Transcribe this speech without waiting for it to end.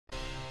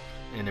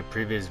in a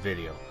previous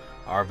video,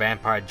 our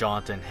vampire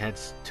Jonathan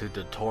heads to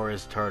the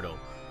Taurus Turtle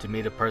to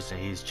meet a person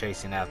he's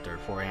chasing after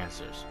for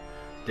answers.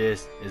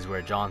 This is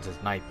where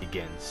Jonathan's night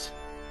begins.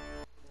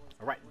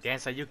 Alright, Dan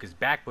Sayuk is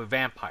back with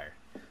Vampyr.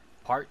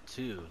 Part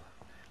 2.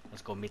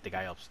 Let's go meet the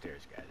guy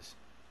upstairs, guys.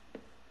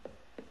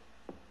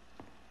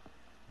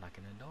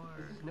 Knocking the door.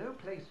 This is no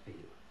place for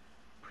you.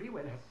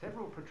 Prewen has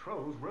several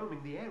patrols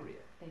roaming the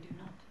area. They do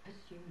not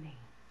pursue me.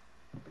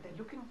 But they're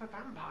looking for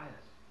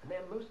vampires, and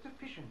they're most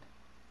efficient.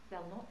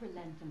 They'll not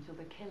relent until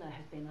the killer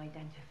has been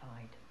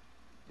identified.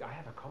 I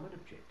have a common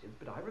objective,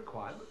 but I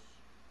require...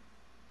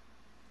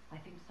 I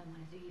think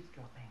someone is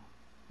eavesdropping.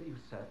 Are you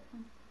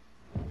certain?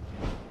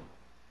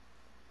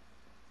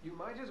 You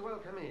might as well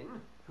come in,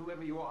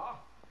 whoever you are.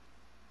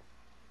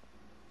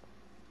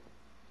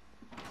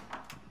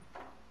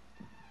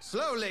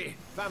 Slowly,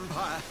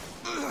 vampire.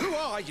 Who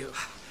are you?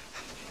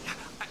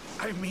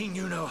 I mean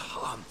you no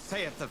harm.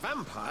 Saith the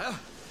vampire.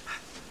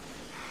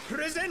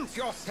 Present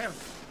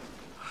yourself.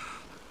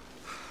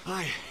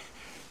 I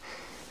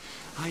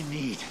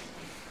need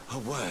a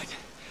word.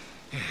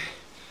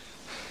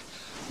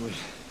 Would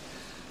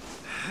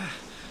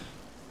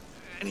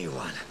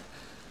anyone?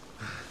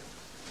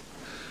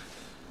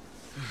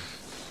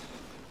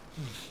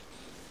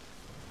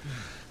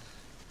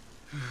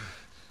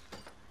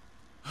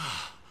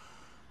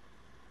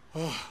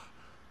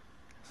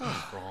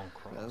 Strong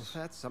cross. Well,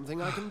 that's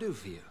something I can do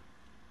for you.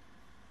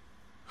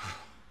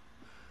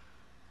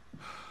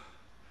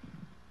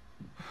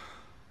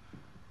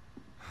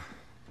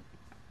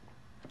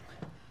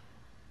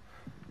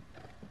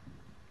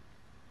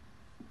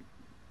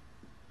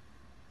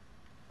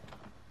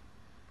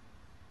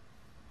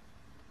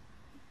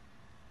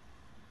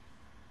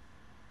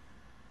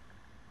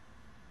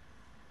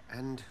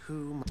 And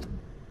who? Oops.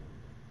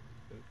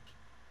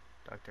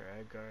 Dr.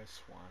 Edgar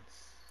Swansea.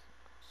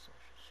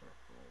 Social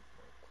circle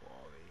for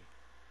quality.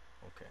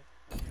 Okay.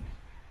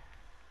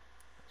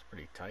 That's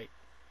pretty tight.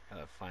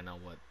 Gotta find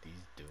out what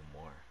these do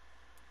more.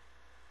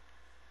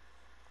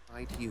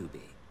 Might you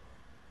be?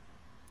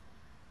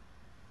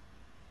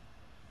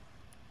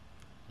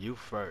 You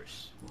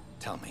first.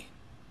 Tell me,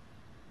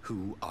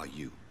 who are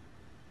you?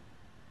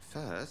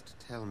 First,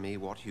 tell me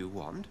what you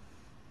want.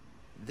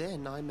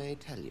 Then I may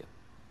tell you.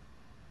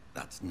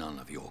 That's none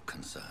of your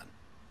concern.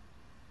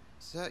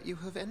 Sir, you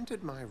have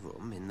entered my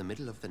room in the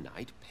middle of the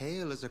night,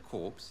 pale as a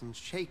corpse and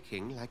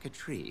shaking like a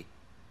tree.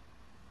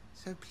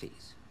 So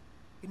please,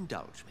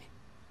 indulge me.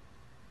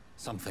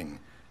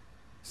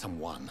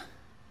 Someone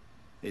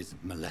is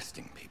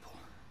molesting people.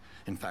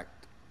 In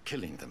fact,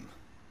 killing them.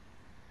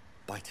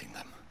 Biting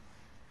them.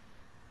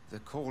 The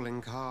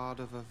calling card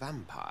of a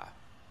vampire.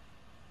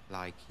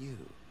 Like you.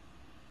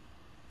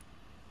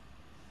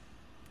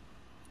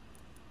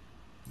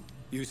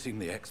 You seem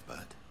the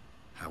expert.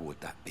 How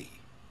would that be?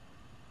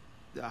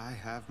 I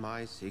have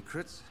my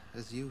secrets,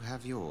 as you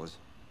have yours.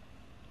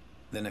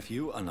 Then if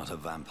you are not a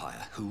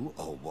vampire, who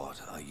or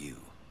what are you?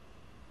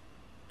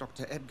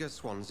 Dr. Edgar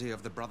Swansea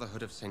of the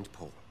Brotherhood of St.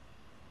 Paul.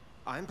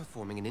 I'm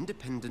performing an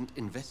independent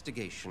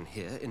investigation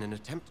here in an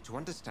attempt to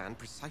understand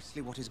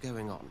precisely what is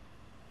going on.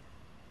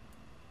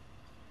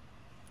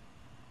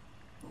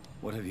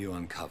 What have you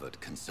uncovered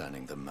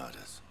concerning the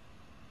murders?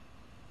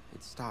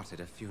 It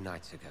started a few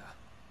nights ago.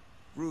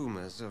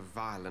 Rumors of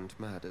violent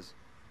murders.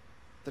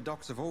 The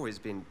docs have always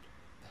been,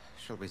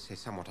 shall we say,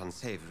 somewhat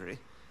unsavory.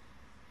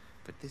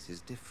 But this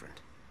is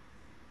different.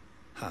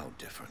 How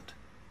different?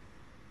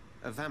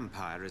 A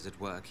vampire is at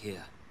work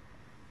here.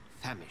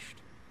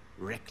 Famished.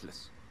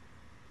 Reckless.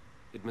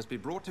 It must be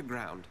brought to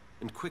ground,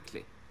 and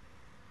quickly.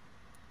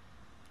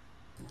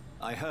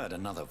 I heard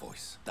another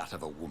voice, that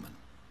of a woman.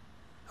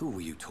 Who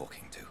were you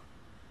talking to?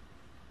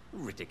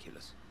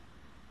 Ridiculous.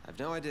 I've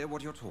no idea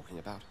what you're talking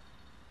about.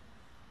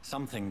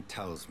 Something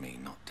tells me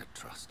not to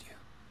trust you.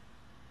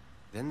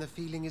 Then the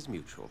feeling is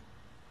mutual.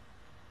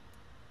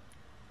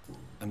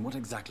 And what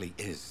exactly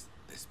is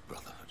this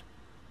Brotherhood?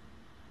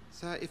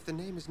 Sir, if the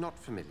name is not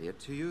familiar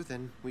to you,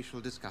 then we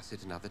shall discuss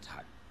it another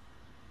time.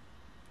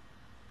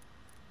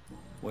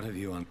 What have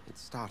you It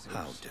started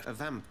How a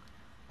different?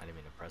 I didn't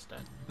mean to press that.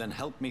 Then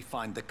help me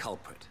find the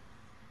culprit.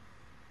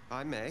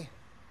 I may.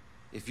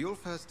 If you'll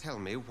first tell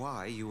me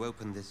why you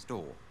opened this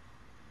door.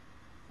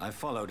 I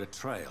followed a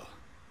trail.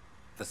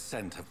 The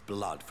scent of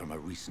blood from a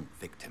recent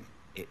victim.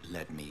 It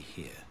led me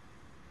here.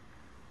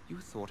 You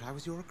thought I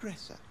was your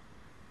aggressor.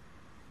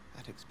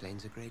 That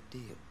explains a great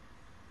deal.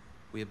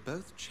 We are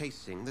both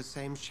chasing the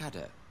same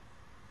shadow.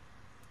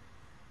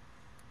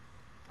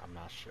 I'm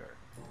not sure.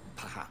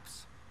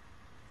 Perhaps.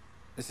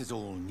 This is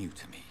all new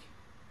to me.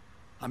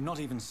 I'm not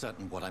even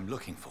certain what I'm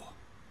looking for.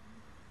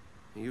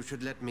 You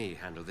should let me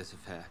handle this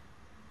affair.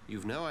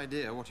 You've no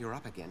idea what you're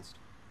up against.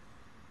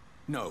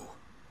 No.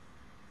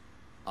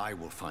 I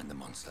will find the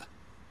monster.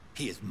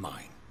 He is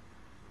mine.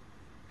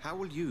 How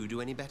will you do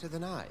any better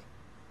than I?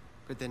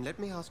 But then let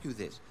me ask you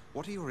this.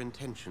 What are your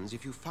intentions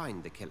if you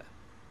find the killer?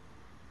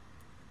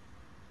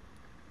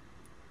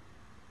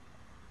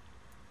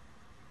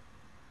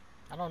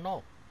 I don't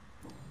know.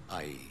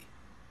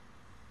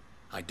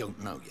 I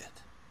don't know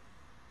yet.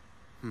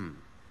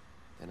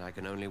 Then I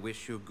can only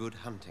wish you good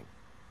hunting.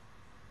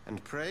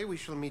 And pray we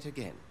shall meet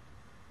again.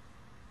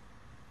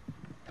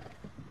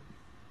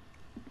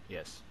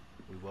 Yes,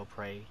 we will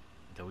pray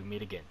until we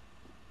meet again,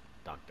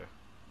 Doctor.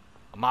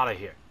 I'm out of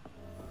here.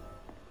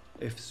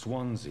 If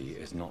Swansea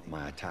is not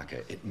my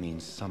attacker, it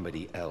means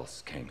somebody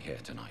else came here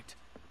tonight.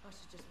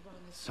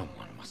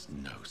 Someone must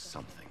know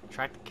something.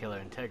 Track the killer,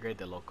 integrate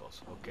the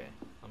locals. Okay,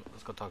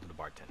 let's go talk to the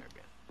bartender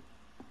again.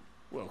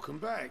 Welcome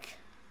back.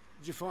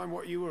 Did you find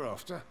what you were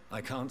after?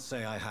 I can't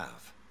say I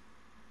have.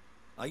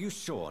 Are you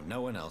sure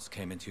no one else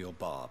came into your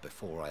bar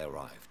before I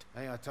arrived?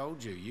 Hey, I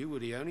told you, you were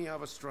the only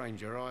other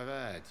stranger I've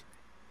had.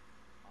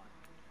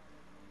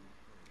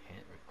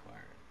 Hint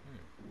required.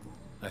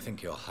 I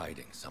think you're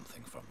hiding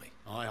something from me.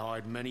 I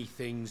hide many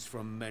things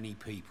from many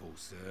people,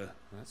 sir.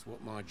 That's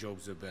what my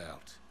job's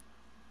about.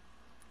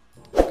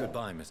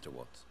 Goodbye, Mr.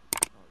 Watts.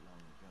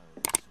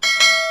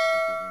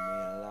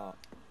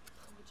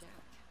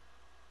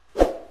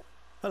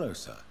 Hello,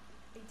 sir.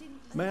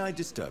 May I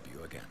disturb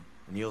you again?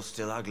 And you're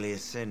still ugly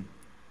as sin.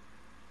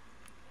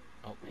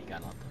 Oh, he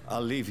got nothing.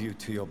 I'll leave you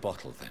to your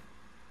bottle then.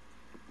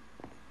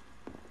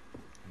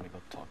 Let me go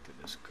talk to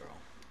this girl.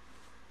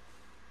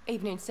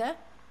 Evening, sir.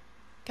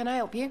 Can I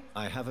help you?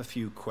 I have a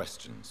few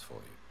questions for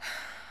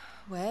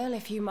you. Well,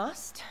 if you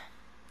must.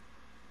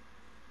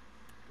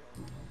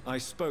 I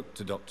spoke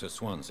to Dr.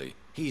 Swansea.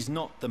 He's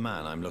not the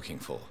man I'm looking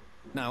for.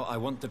 Now, I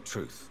want the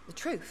truth. The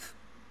truth?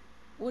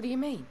 What do you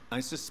mean? I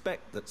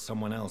suspect that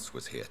someone else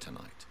was here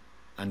tonight.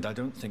 And I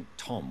don't think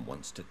Tom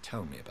wants to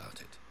tell me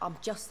about it. I'm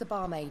just the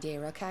barmaid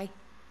here, okay?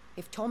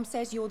 If Tom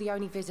says you're the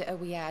only visitor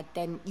we had,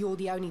 then you're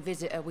the only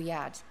visitor we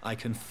had. I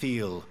can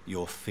feel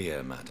your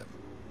fear, madam.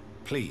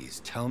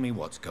 Please, tell me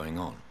what's going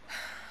on.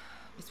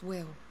 It's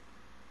Will.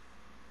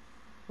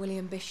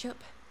 William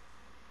Bishop.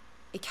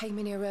 He came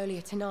in here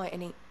earlier tonight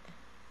and he...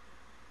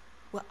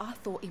 Well, I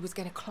thought he was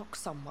going to clock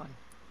someone.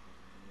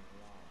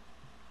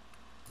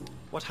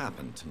 What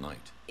happened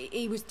tonight?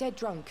 He was dead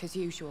drunk, as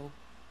usual.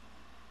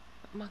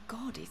 My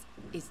God,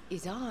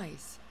 his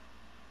eyes.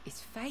 His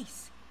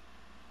face.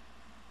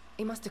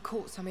 He must have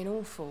caught something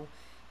awful.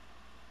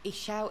 He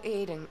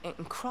shouted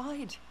and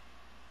cried.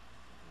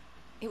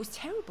 It was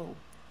terrible.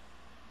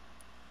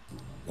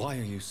 Why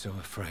are you so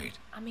afraid?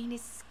 I mean,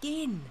 his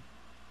skin.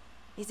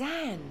 His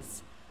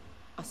hands.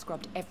 I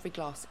scrubbed every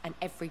glass and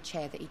every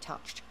chair that he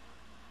touched.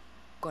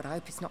 God, I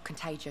hope it's not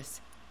contagious.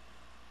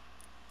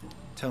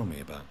 Tell me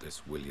about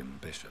this William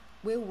Bishop.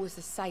 Will was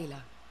a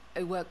sailor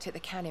who worked at the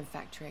cannon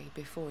factory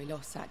before he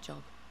lost that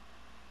job.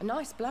 A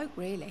nice bloke,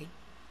 really.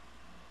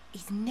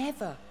 He's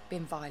never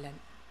been violent.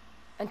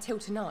 Until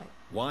tonight.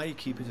 Why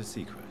keep it a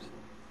secret?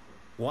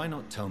 Why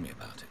not tell me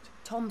about it?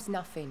 Tom's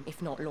nothing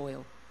if not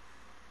loyal.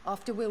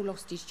 After Will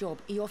lost his job,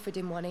 he offered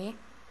him one ear.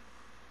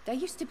 They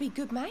used to be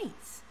good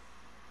mates.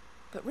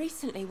 But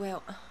recently,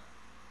 well...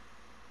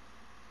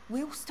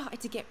 Will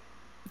started to get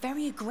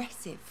very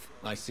aggressive.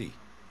 I see.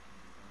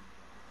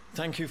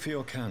 Thank you for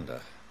your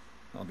candor.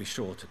 I'll be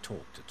sure to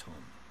talk to Tom.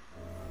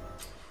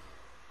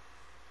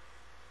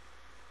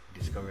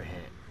 Discover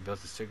hint.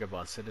 Reveals a secret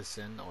about a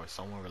citizen or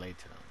someone related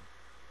to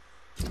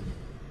them.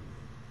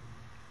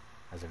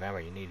 As a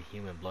vampire, you need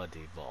human blood to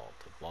evolve.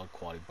 The blood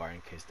quality bar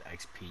increases the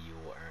XP you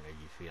will earn if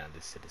you feed on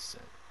this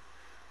citizen.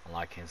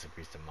 Unlock hints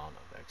increase the amount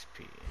of XP.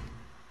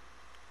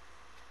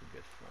 Be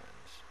good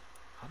friends.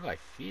 How do I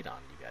feed on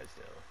you guys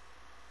though?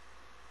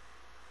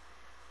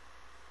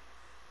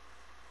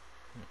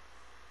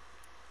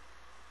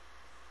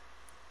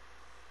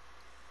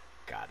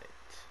 Got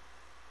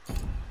it.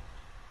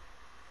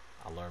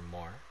 I'll learn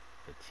more.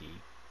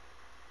 Fatigue.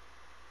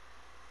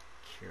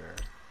 Cure.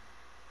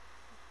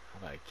 How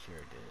do I cure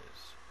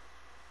this?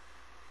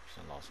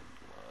 Percent loss of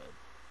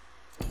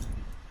blood.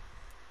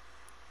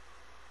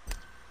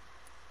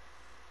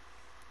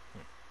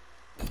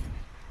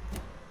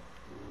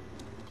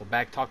 Go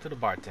back, talk to the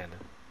bartender.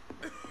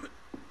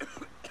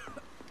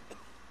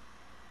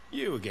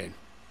 You again.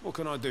 What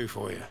can I do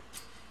for you?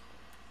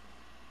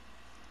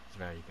 It's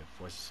very you can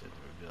force it to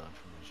reveal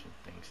information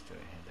thanks to a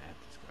hint that has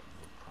described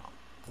prompt.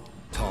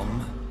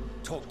 Tom,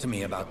 talk to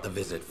me about the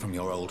visit from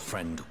your old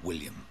friend,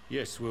 William.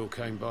 Yes, Will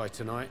came by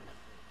tonight,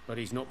 but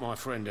he's not my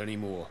friend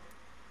anymore.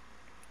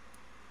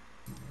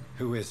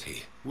 Who is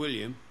he?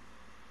 William?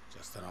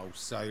 Just an old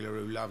sailor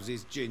who loves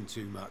his gin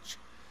too much.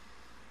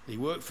 He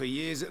worked for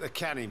years at the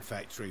canning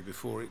factory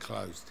before it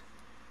closed.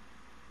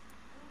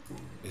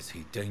 Is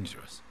he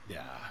dangerous?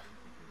 Yeah.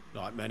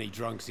 Like many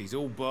drunks, he's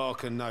all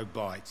bark and no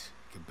bite.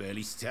 Can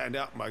barely stand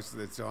up most of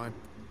the time.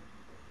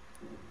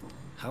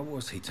 How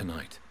was he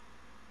tonight?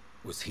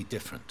 Was he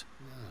different?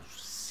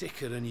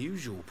 Sicker than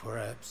usual,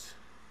 perhaps.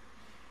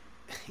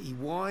 He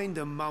whined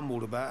and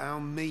mumbled about how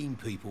mean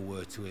people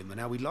were to him and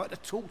how he'd like to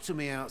talk to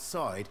me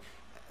outside,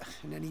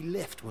 and then he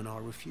left when I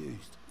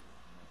refused.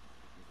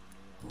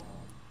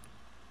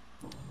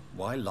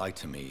 Why lie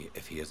to me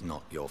if he is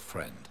not your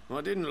friend?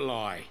 I didn't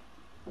lie.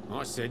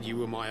 I said you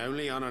were my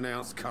only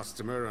unannounced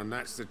customer, and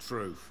that's the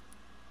truth.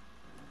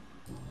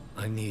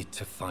 I need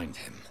to find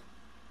him.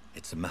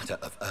 It's a matter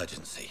of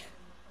urgency.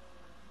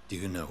 Do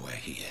you know where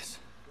he is?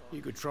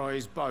 You could try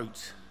his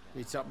boat.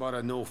 It's up by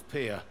the North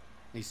Pier.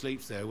 He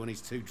sleeps there when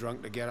he's too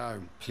drunk to get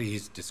home.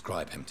 Please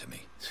describe him to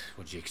me.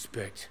 What'd you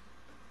expect?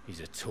 He's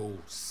a tall,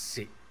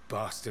 sick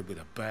bastard with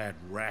a bad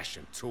rash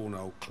and torn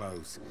old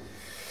clothes.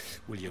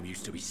 William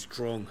used to be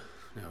strong.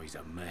 Now he's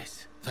a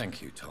mess.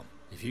 Thank you, Tom.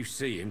 If you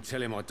see him,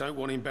 tell him I don't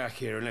want him back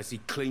here unless he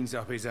cleans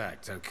up his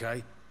act,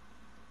 okay?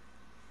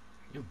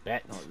 You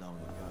bet. Not long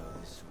ago,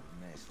 this sort of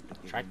mess would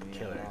have Track the given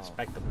me killer. a laugh.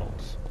 Inspect the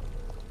bolts.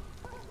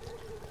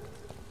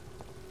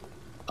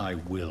 I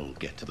will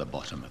get to the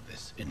bottom of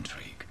this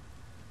intrigue.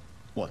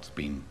 What's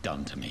been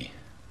done to me,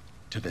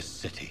 to this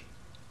city.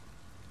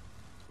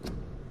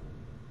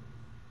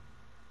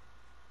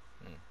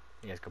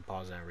 You guys can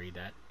pause and read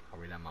that. I'll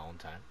read that in my own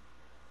time.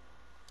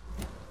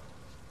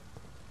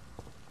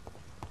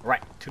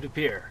 Right, to the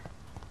pier.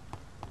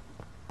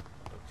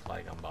 Looks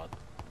like I'm about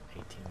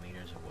 18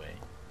 meters away.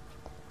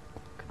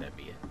 Could that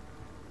be it?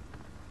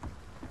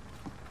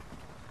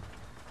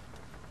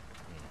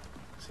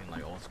 Seems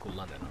like old school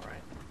London,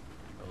 alright.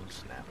 Oh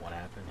snap, what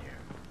happened here?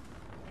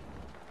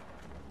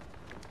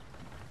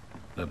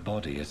 The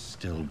body is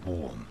still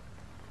warm.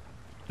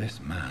 This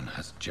man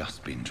has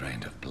just been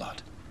drained of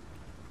blood.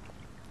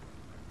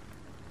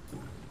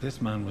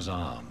 This man was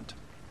armed.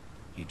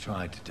 He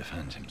tried to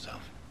defend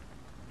himself.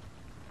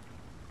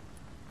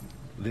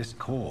 This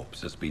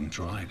corpse has been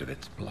dried of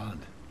its blood,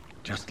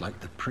 just like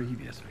the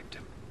previous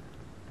victim.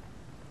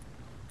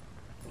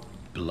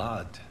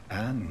 Blood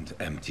and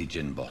empty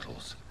gin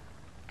bottles.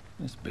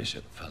 This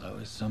bishop fellow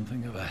is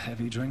something of a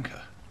heavy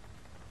drinker.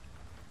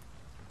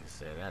 You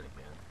say that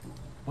again.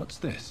 What's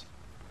this?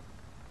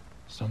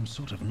 Some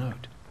sort of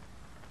note.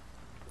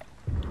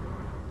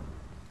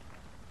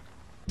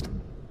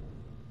 You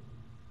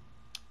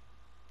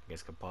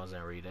guys can pause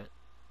and read it.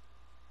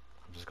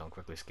 I'm just gonna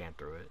quickly scan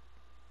through it.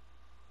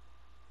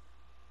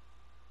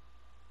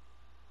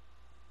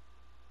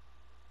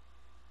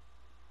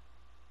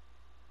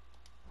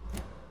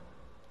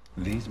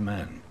 These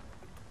men,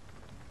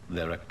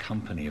 they're a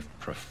company of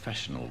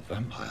professional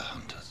vampire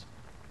hunters.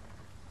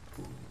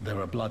 There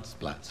are blood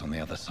splats on the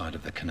other side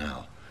of the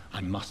canal.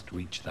 I must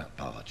reach that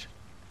barge.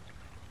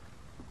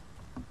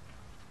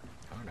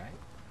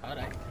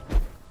 Alright.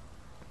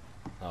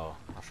 Oh,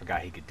 I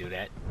forgot he could do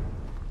that.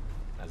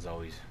 That's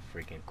always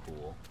freaking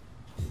cool.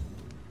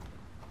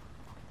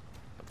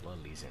 The blood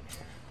leads in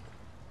here.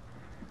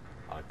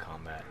 A lot of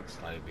combat,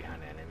 slightly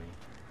behind the enemy.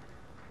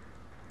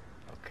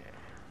 Okay.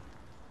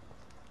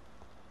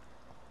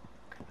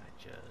 Can I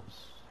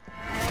just...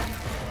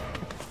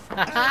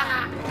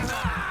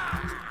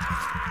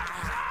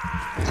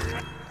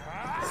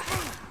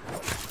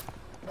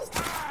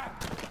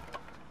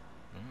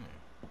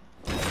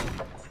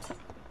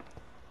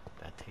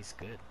 That tastes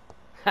good.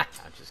 I'm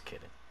just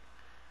kidding.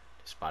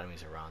 Spot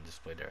enemies around,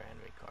 display their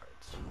enemy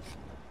cards.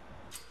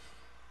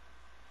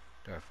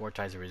 There are 4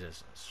 types of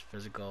resistance: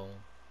 physical,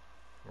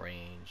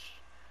 range,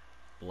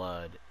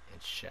 blood,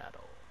 and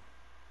shadow.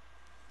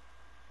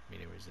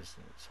 Medium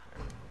resistance.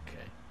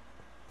 Okay.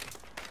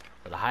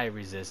 For the high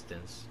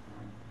resistance.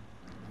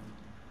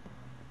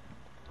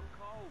 I'm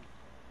cold.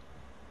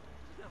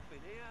 There's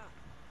nothing here.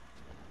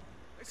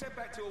 Let's head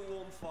back to a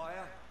warm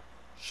fire.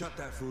 Shut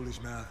that foolish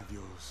mouth of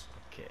yours.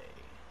 Okay.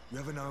 You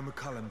ever know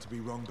McCullum to be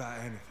wrong about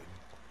anything?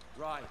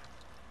 Right.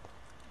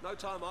 No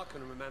time I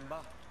can remember.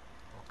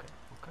 Okay.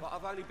 But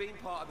I've only been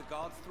part of the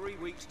guard 3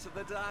 weeks to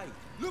the day.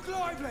 Look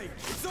lively!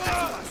 It's all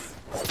of us!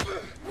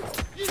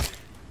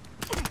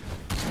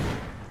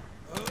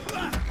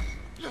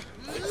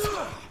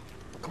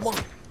 Come on.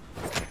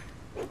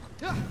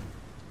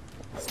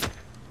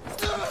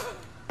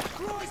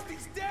 Christ,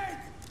 he's dead!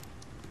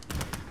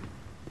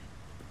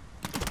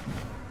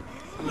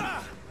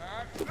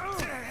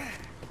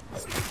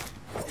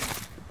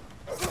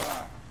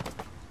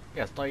 You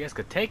guys thought you guys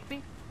could take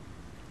me?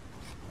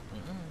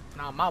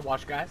 Not my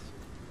watch, guys.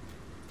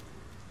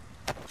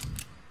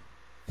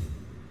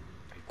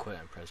 Quit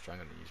and press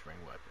triangle to use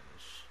ranged weapons.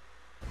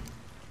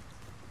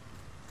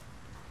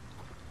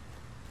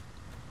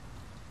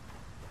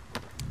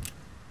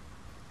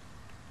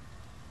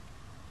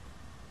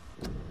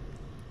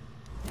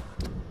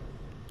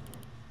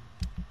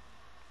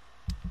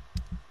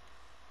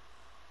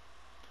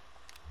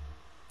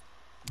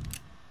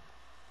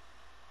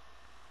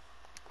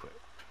 Equip.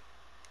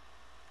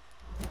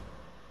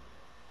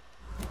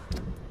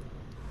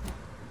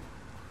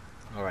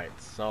 Alright,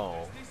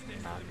 so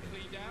now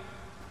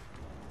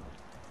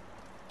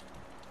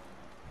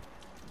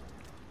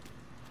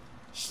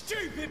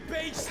Stupid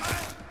beast!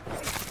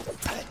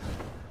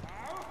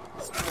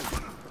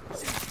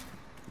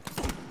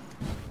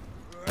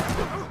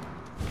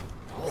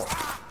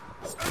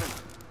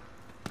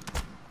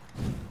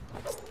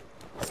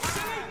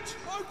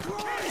 Oh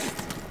Christ!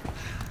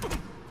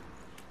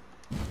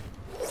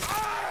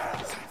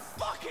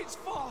 Fuck, it's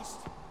fast!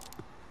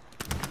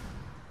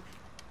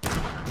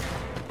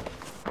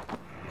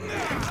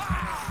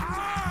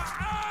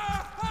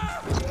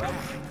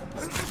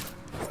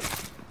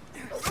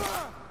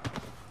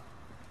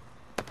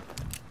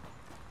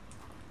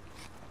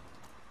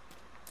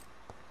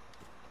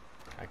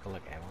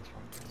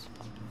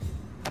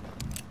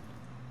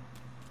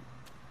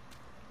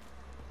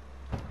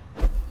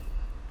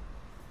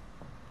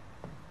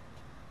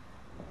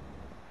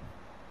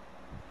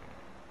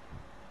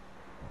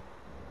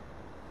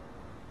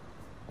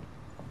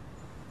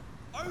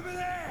 Over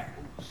there!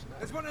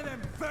 There's one of them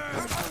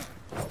birds!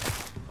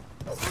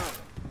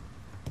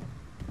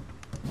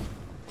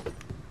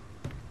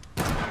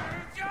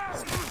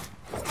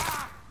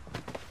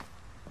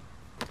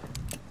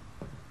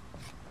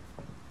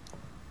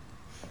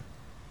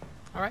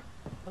 Alright,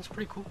 that's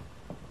pretty cool.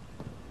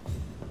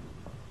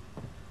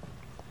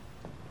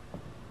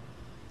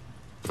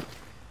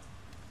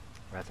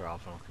 Rather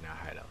often looking at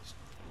hideouts.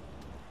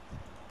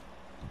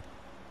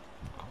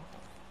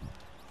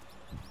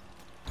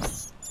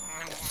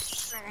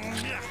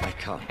 I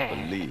can't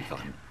believe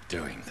I'm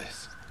doing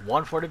this.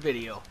 One for the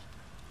video.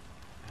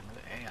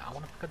 Hey, I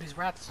want to pick up these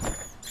rats.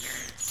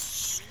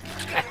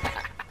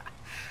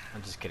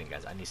 I'm just kidding,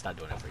 guys. I need to stop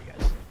doing it for you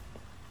guys.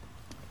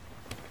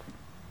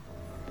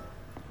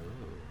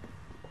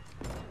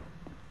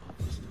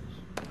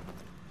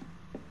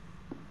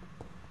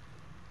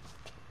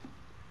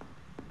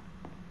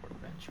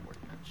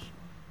 Workbench.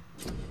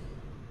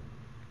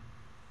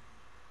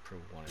 Pro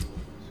 1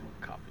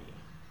 copy.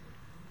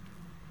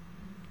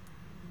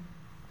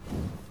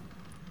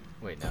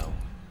 Wait, no.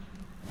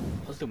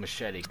 Let's do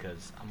machete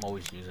because I'm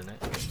always using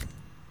it.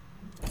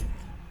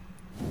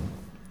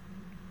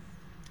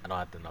 I don't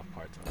have enough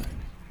parts already.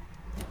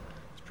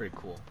 It's pretty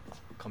cool. I'll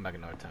come back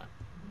another time.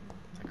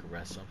 I can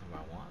rest up if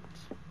I want.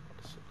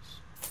 What is this?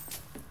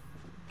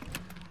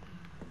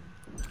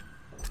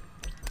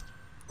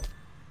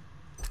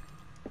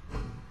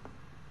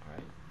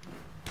 Alright.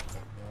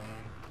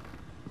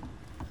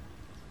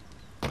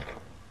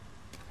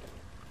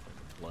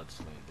 Blood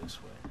sling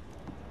this way.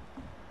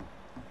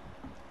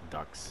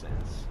 Dark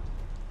sense.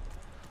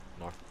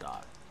 North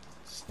dot.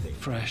 Sting.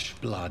 Fresh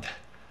blood.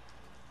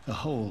 The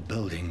whole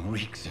building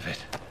reeks of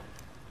it.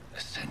 The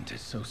scent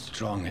is so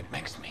strong it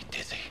makes me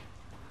dizzy.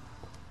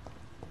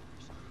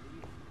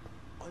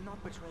 I'll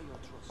not betray your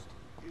trust.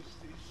 It's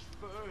this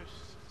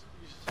first,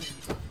 you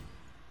see.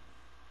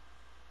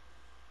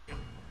 I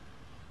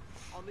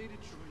need a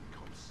drink,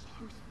 I'm so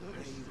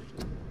thirsty.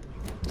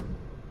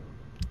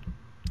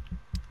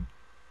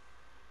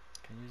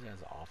 Can you use it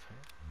as off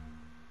here?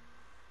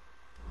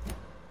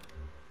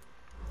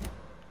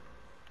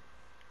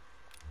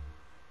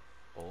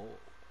 Oh.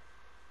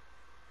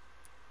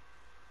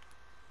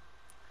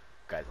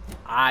 Guys,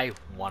 I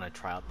want to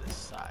try out this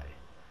side.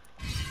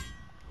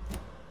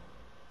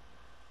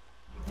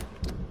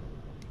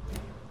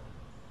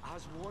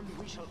 As one,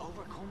 we shall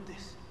overcome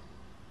this.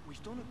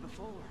 We've done it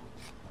before.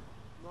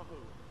 No, I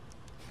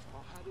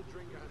had a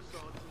drink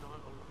outside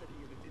tonight already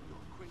and it did not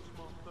quench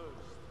my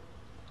thirst.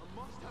 I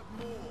must have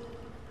more.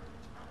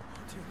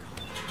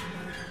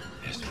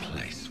 This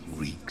place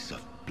reeks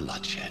of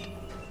bloodshed.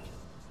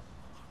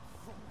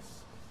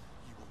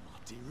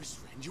 Dearest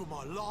friend, you're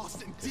my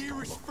last and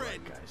dearest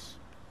friend. Guys.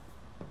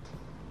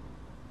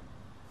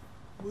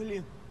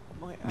 William,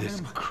 my This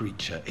arm.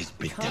 creature is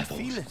I can't feel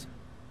bedeviled. it.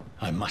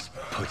 I must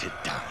put it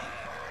down.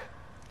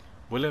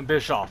 William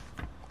Bischoff.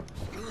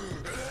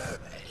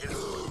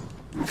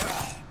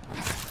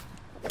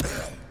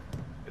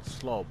 It's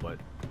slow, but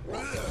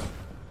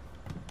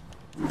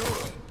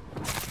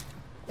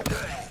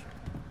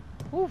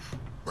oof.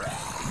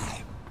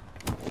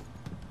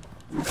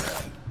 You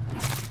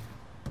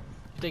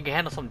think you can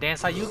handle some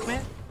dance like youth,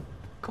 man?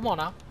 Come on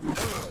now.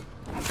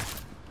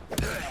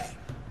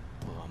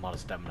 Oh, I'm out of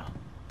stamina.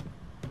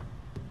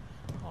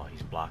 Oh,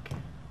 he's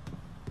blocking.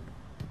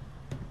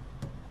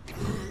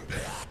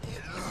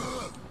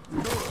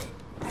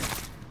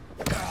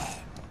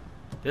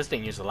 This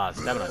thing uses a lot of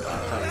stamina, though,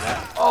 I'll tell you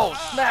that. Oh,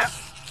 snap!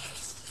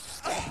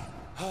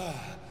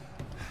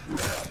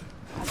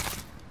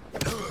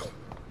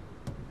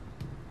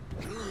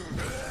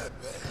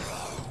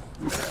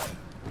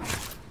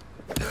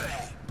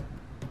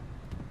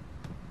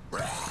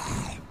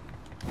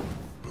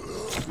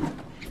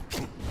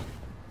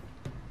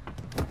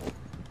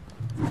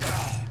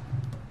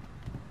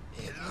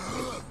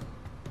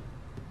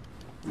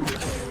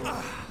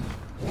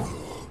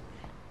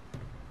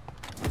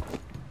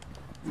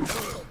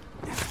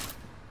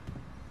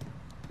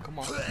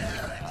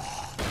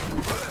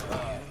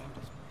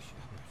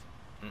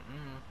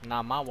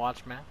 Not my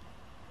watch, man.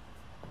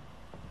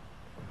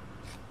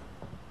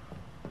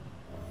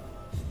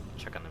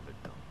 Check on the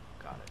victim.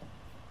 Got it.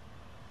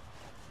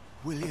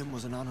 William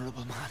was an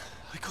honorable man.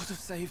 I could have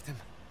saved him.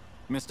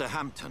 Mr.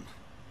 Hampton,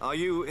 are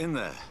you in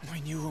there? I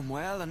knew him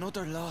well,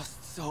 another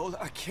lost soul,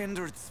 a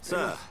kindred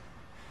spirit. Sir,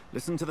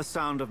 listen to the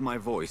sound of my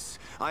voice.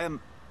 I'm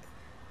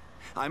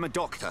a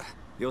doctor.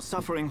 You're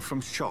suffering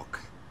from shock.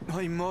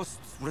 I must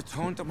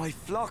return to my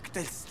flock.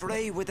 They'll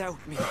stray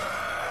without me.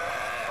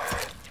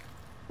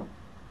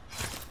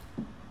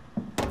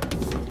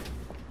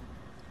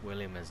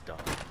 William is done.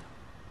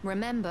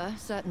 Remember,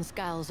 certain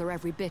skulls are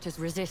every bit as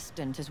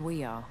resistant as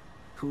we are.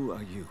 Who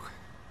are you?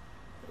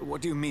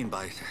 What do you mean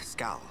by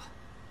scowl?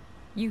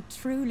 You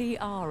truly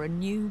are a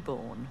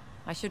newborn.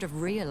 I should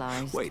have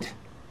realized. Wait.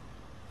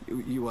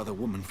 You are the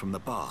woman from the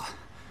bar.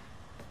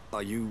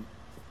 Are you...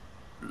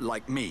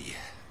 like me?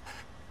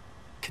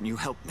 Can you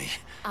help me?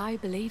 I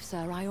believe,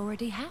 sir, I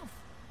already have.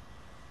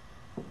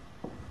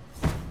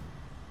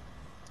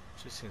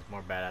 She seems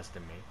more badass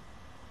than me.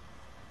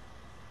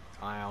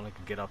 I only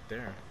could get up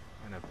there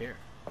and up here.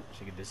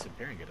 She could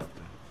disappear and get up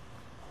there.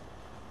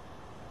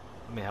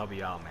 Let me help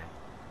you out, man.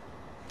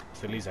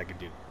 It's the least I could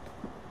do.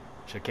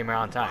 Should've came here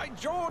on time. By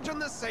George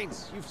and the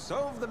Saints, you've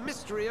solved the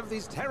mystery of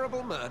these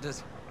terrible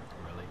murders.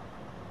 Really?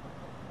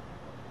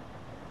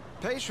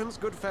 Patience,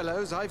 good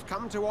fellows, I've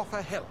come to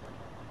offer help.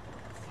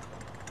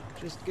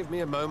 Just give me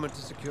a moment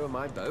to secure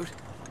my boat.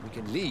 We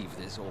can leave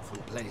this awful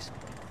place.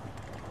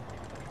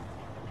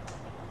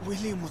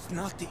 William was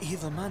not the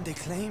evil man they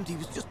claimed. He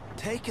was just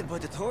taken by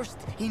the thirst.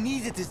 He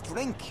needed his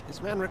drink.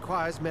 This man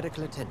requires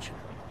medical attention.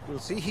 We'll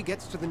see he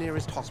gets to the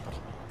nearest hospital.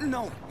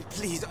 No,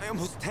 please, I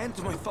almost tend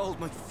to my fold.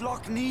 My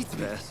flock needs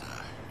me. Yes, sir.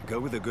 Go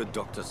with the good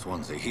Dr.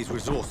 Swansea. He's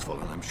resourceful,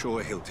 and I'm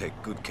sure he'll take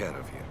good care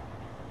of you.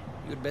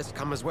 You'd best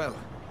come as well.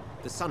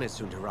 The sun is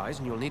soon to rise,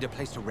 and you'll need a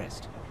place to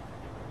rest.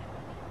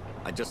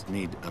 I just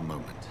need a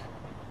moment.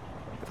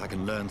 If I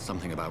can learn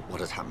something about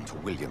what has happened to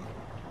William,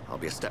 I'll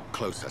be a step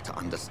closer to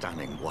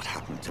understanding what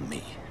happened to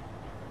me.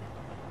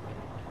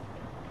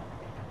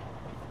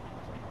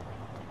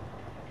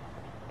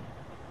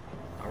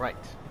 All right.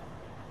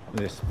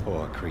 This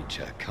poor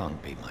creature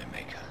can't be my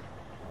maker.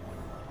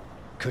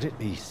 Could it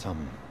be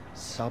some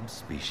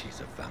subspecies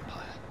of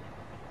vampire?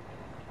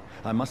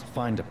 I must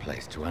find a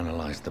place to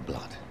analyze the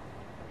blood.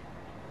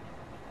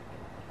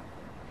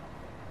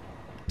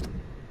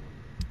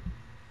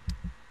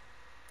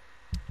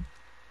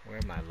 Where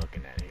am I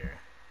looking at here?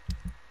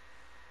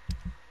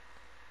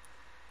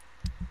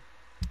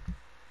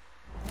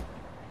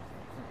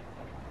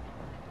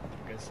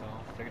 I guess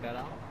I'll figure that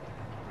out.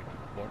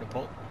 Board the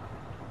boat.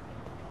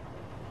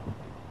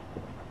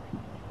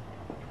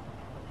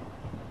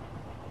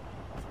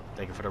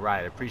 Thank you for the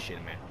ride. I appreciate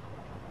it, man.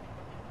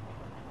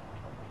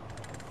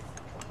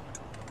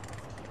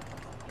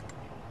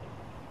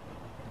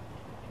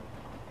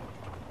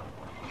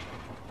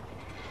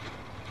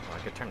 Oh, I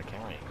could turn the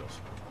camera angles.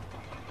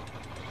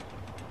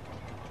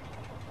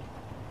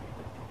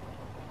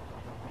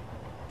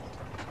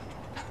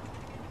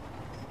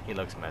 He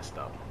looks messed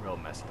up. Real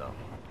messed up.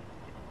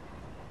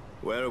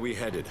 Where are we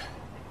headed?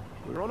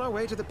 We're on our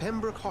way to the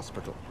Pembroke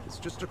Hospital. It's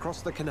just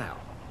across the canal.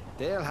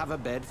 They'll have a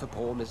bed for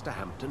poor Mr.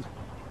 Hampton.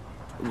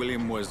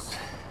 William was...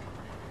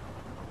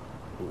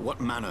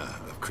 what manner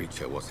of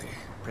creature was he?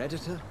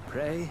 Predator,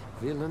 prey,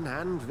 villain,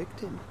 and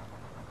victim.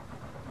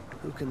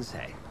 Who can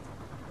say?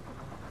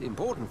 The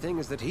important thing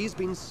is that he's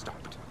been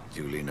stopped.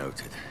 Duly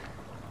noted.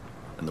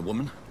 And the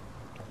woman?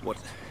 What...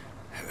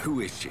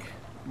 who is she?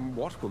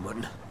 What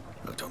woman?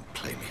 Oh, don't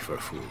play me for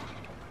a fool.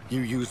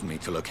 You used me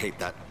to locate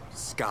that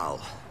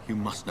skull. You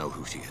must know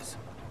who she is.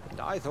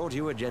 And I thought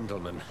you a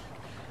gentleman.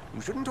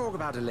 You shouldn't talk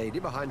about a lady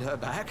behind her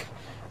back,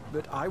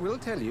 but I will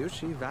tell you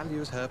she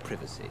values her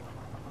privacy.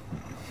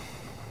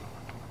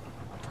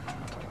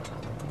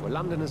 Were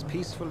London as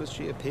peaceful as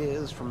she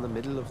appears from the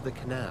middle of the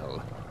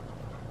canal?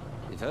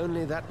 If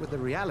only that were the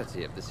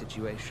reality of the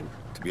situation.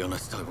 To be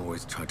honest, I've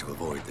always tried to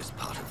avoid this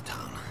part of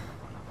town.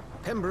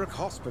 Pembroke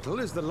Hospital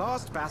is the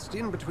last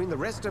bastion between the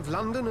rest of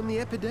London and the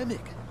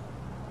epidemic.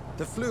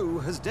 The flu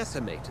has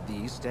decimated the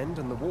East End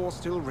and the war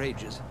still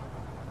rages.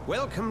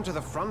 Welcome to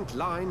the front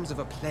lines of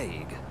a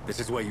plague.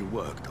 This is where you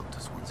work, Dr.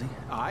 Swansea?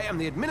 I am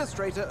the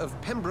administrator of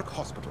Pembroke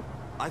Hospital.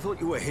 I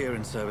thought you were here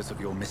in service of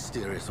your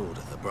mysterious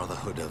order, the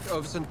Brotherhood of...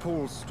 Of St.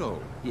 Paul's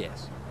Stole,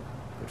 yes.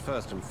 But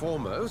first and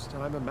foremost,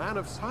 I'm a man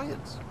of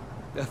science.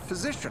 A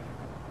physician,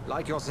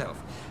 like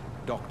yourself,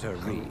 Dr.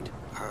 Reid.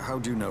 How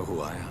do you know who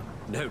I am?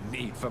 No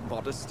need for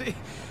modesty.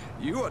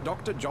 You are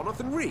Dr.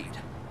 Jonathan Reid,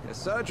 a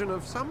surgeon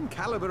of some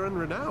caliber and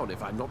renown,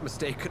 if I'm not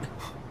mistaken.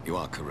 You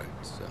are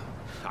correct, sir.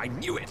 I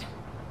knew it!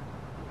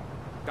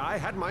 I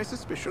had my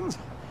suspicions.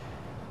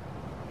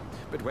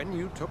 But when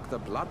you took the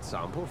blood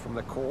sample from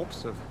the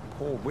corpse of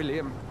poor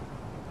William,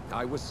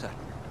 I was certain.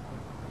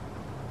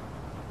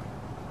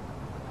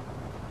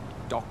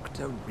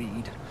 Dr.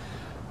 Reid.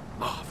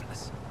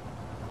 Marvelous.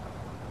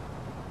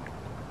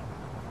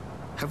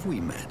 Have we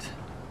met?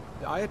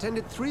 I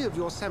attended 3 of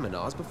your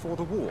seminars before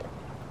the war.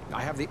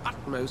 I have the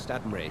utmost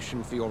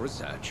admiration for your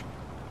research.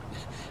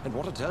 And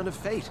what a turn of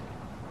fate.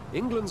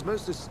 England's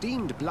most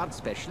esteemed blood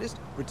specialist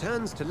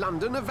returns to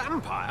London a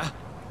vampire.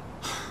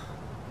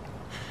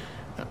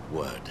 That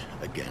word,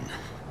 again.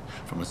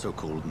 From a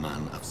so-called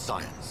man of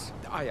science.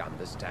 I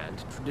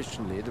understand.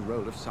 Traditionally, the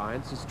role of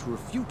science is to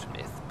refute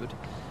myth, but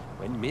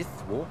when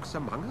myth walks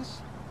among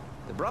us,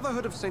 the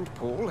Brotherhood of St.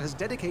 Paul has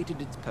dedicated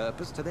its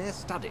purpose to their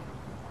study.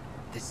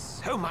 There's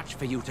so much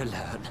for you to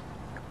learn.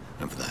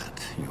 Of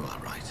that, you are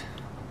right.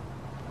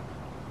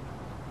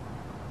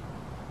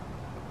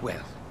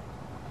 Well,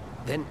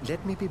 then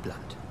let me be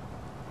blunt.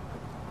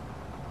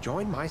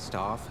 Join my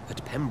staff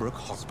at Pembroke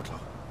Hospital.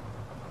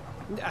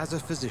 As a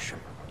physician.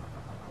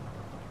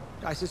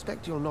 I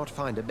suspect you'll not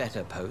find a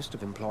better post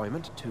of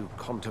employment to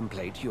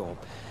contemplate your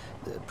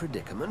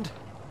predicament?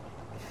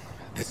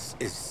 This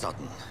is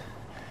sudden.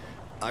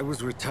 I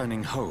was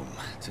returning home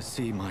to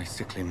see my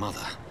sickly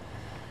mother.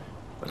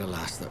 But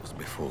alas, that was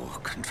before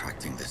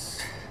contracting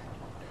this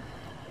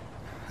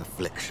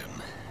affliction.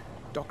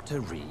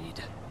 Dr.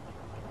 Reid,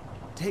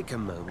 take a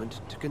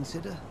moment to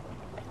consider.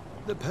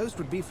 The post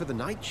would be for the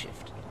night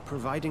shift,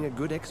 providing a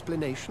good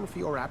explanation for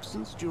your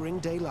absence during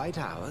daylight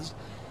hours.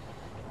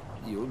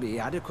 You'll be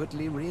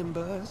adequately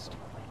reimbursed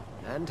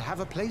and have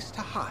a place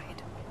to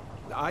hide.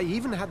 I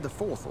even had the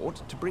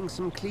forethought to bring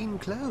some clean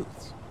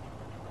clothes.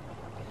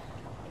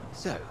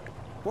 So,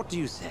 what do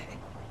you say?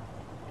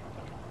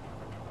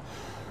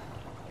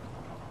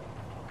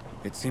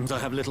 It seems I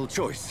have little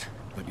choice,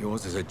 but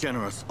yours is a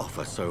generous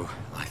offer, so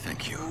I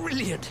thank you.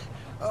 Brilliant!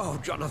 Oh,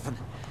 Jonathan,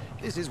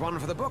 this is one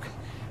for the book,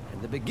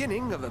 and the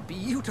beginning of a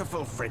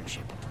beautiful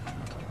friendship.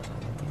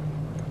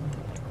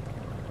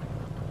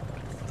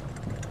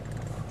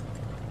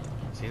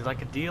 Seems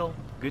like a deal.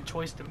 Good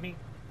choice to me.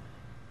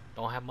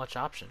 Don't have much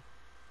option.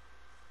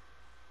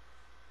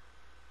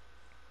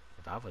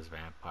 If I was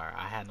vampire,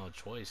 I had no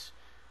choice.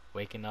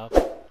 Waking up,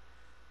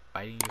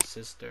 fighting your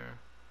sister.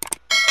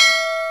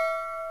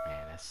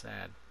 Man, that's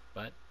sad.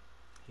 But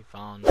he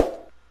found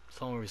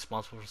someone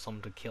responsible for some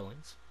of the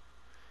killings,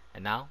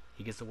 and now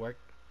he gets to work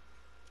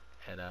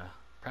at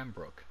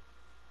Pembroke.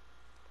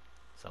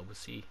 So we'll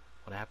see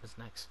what happens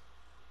next.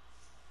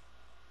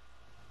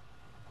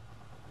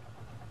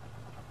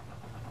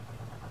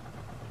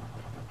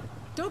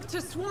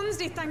 Dr.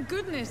 Swansea, thank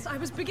goodness. I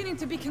was beginning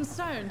to be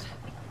concerned.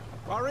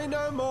 Worry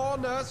no more,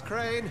 Nurse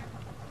Crane,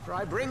 for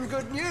I bring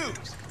good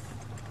news.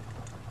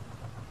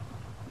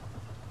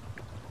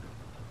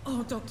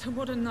 Oh, Doctor,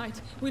 what a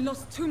night. We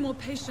lost 2 more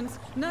patients.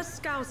 Nurse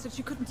Scow said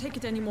she couldn't take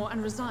it anymore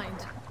and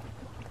resigned.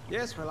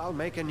 Yes, well, I'll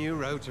make a new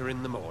rota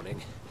in the morning.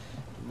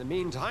 In the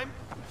meantime,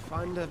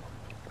 find a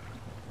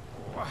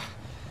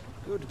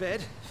good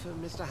bed for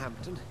Mr.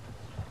 Hampton.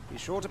 Be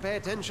sure to pay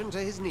attention to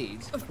his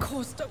needs. Of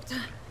course, Doctor.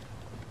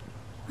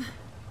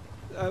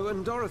 Oh,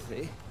 and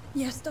Dorothy?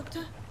 Yes,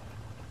 Doctor?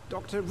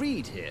 Dr.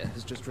 Reid here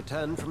has just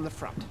returned from the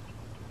front.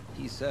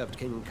 He served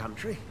King and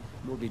Country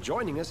and will be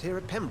joining us here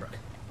at Pembroke.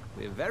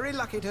 We're very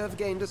lucky to have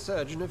gained a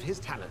surgeon of his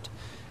talent,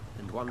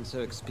 and one so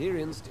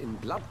experienced in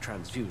blood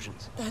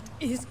transfusions. That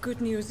is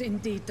good news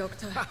indeed,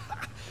 Doctor.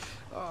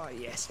 Oh,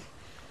 yes.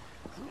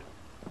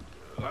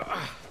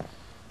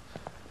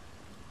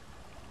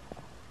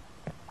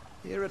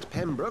 Here at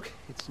Pembroke,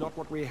 it's not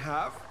what we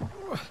have,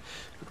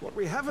 but what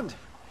we haven't.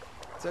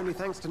 It's only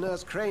thanks to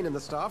Nurse Crane and the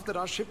staff that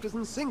our ship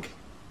doesn't sink.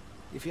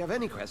 If you have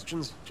any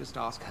questions, just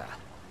ask her.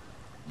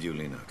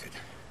 Duly noted.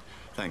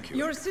 Thank you.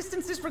 Your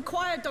assistance is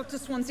required, Dr.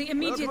 Swansea,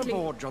 immediately. Welcome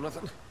aboard,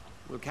 Jonathan.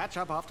 We'll catch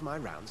up after my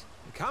rounds.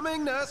 I'm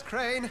coming, Nurse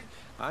Crane.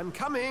 I'm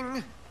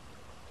coming.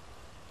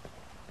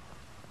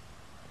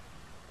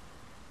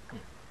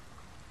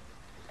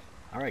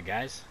 Alright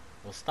guys,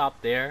 we'll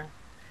stop there,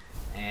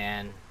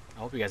 and I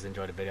hope you guys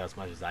enjoyed the video as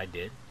much as I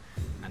did.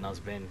 I know it's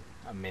been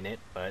a minute,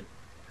 but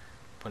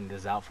putting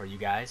this out for you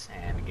guys,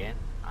 and again,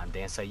 I'm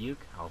Dan Sayuk.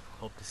 I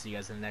hope to see you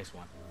guys in the next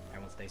one.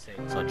 Everyone stay safe.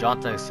 So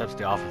Jonathan accepts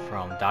the offer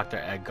from Dr.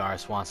 Edgar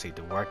Swansea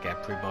to work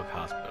at Prologue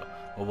Hospital.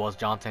 What will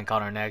Jonathan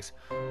encounter next?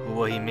 Who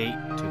will he meet?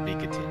 To be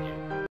continued.